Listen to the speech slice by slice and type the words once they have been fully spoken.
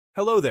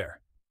Hello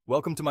there.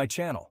 Welcome to my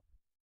channel.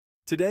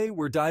 Today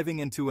we're diving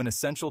into an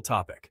essential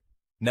topic,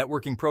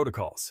 networking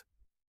protocols.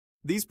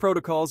 These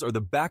protocols are the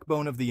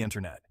backbone of the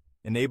internet,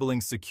 enabling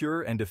secure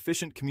and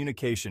efficient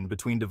communication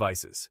between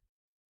devices.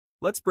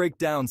 Let's break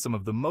down some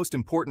of the most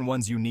important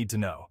ones you need to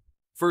know.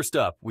 First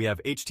up, we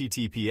have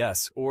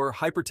HTTPS, or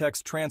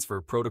Hypertext Transfer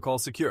Protocol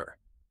Secure.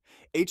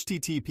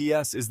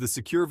 HTTPS is the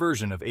secure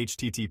version of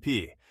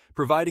HTTP,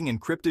 providing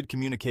encrypted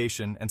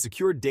communication and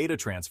secure data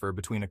transfer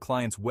between a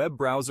client's web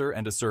browser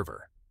and a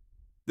server.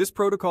 This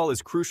protocol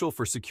is crucial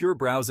for secure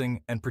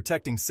browsing and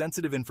protecting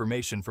sensitive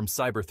information from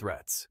cyber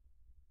threats.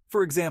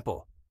 For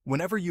example,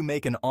 whenever you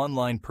make an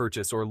online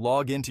purchase or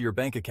log into your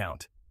bank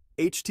account,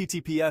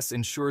 HTTPS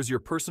ensures your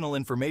personal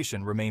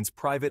information remains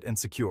private and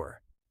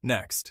secure.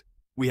 Next,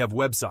 we have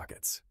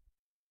WebSockets.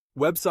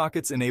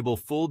 WebSockets enable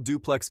full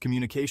duplex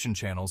communication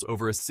channels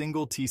over a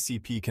single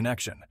TCP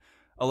connection,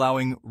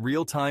 allowing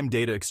real-time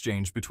data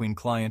exchange between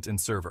client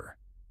and server.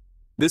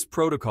 This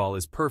protocol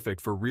is perfect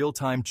for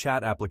real-time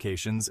chat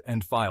applications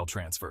and file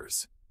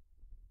transfers.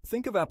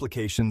 Think of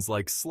applications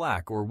like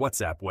Slack or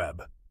WhatsApp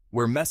Web,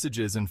 where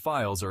messages and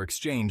files are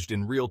exchanged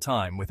in real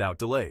time without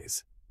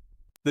delays.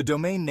 The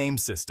Domain Name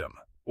System,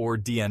 or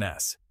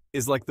DNS,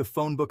 is like the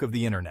phone book of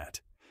the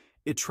internet.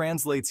 It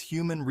translates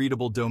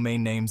human-readable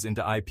domain names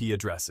into IP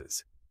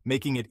addresses,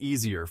 making it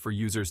easier for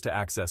users to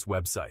access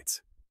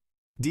websites.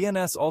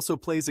 DNS also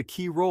plays a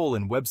key role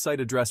in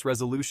website address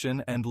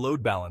resolution and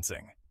load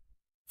balancing.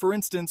 For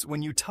instance,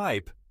 when you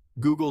type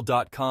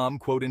google.com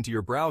into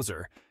your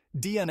browser,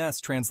 DNS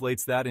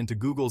translates that into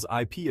Google's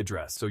IP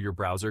address so your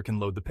browser can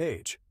load the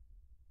page.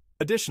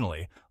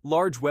 Additionally,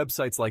 large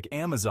websites like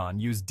Amazon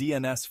use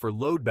DNS for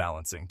load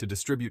balancing to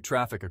distribute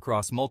traffic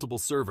across multiple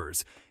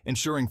servers,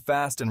 ensuring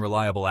fast and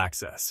reliable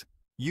access.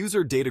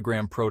 User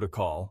Datagram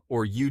Protocol,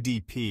 or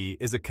UDP,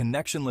 is a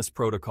connectionless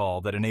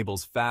protocol that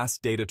enables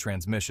fast data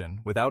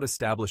transmission without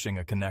establishing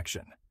a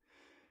connection.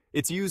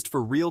 It's used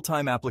for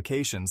real-time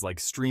applications like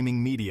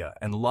streaming media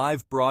and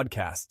live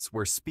broadcasts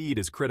where speed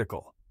is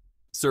critical.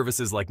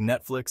 Services like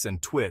Netflix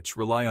and Twitch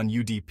rely on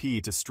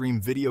UDP to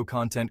stream video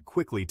content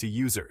quickly to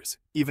users,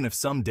 even if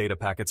some data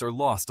packets are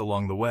lost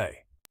along the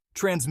way.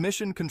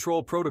 Transmission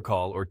Control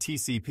Protocol, or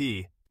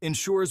TCP,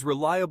 ensures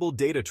reliable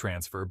data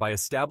transfer by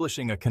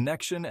establishing a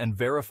connection and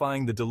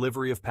verifying the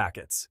delivery of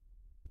packets.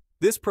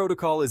 This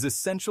protocol is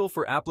essential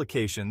for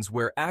applications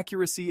where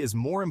accuracy is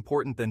more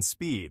important than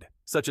speed,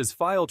 such as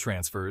file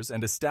transfers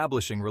and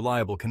establishing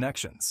reliable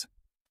connections.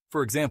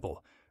 For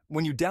example,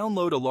 when you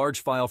download a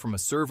large file from a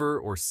server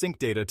or sync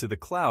data to the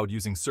cloud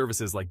using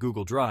services like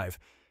Google Drive,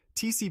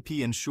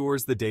 TCP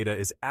ensures the data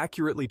is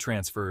accurately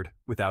transferred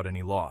without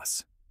any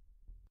loss.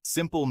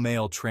 Simple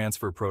Mail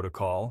Transfer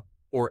Protocol,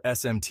 or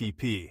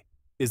SMTP,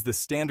 is the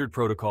standard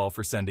protocol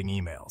for sending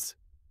emails.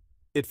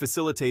 It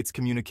facilitates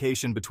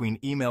communication between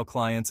email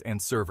clients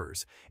and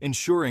servers,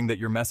 ensuring that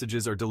your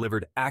messages are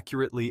delivered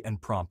accurately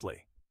and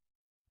promptly.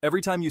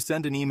 Every time you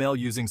send an email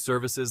using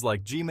services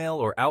like Gmail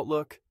or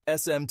Outlook,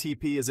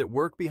 SMTP is at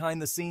work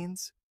behind the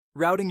scenes,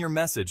 routing your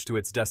message to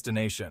its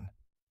destination.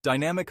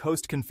 Dynamic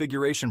Host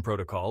Configuration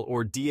Protocol,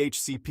 or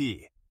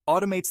DHCP,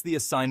 automates the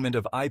assignment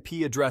of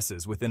IP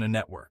addresses within a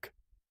network.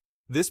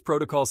 This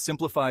protocol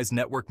simplifies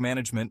network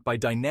management by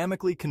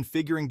dynamically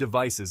configuring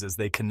devices as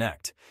they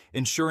connect,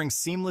 ensuring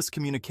seamless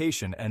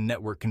communication and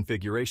network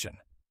configuration.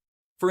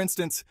 For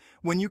instance,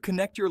 when you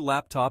connect your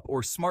laptop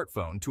or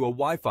smartphone to a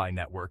Wi-Fi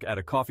network at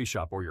a coffee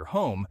shop or your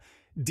home,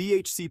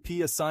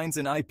 DHCP assigns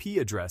an IP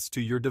address to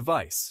your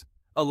device,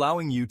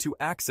 allowing you to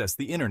access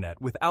the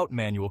internet without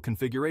manual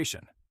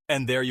configuration.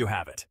 And there you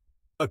have it.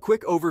 A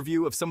quick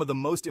overview of some of the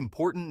most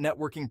important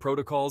networking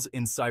protocols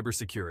in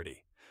cybersecurity.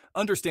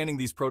 Understanding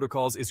these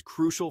protocols is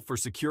crucial for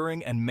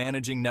securing and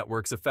managing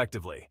networks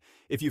effectively.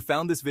 If you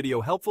found this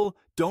video helpful,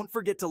 don't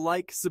forget to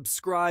like,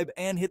 subscribe,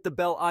 and hit the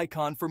bell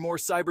icon for more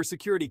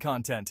cybersecurity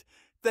content.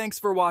 Thanks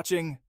for watching.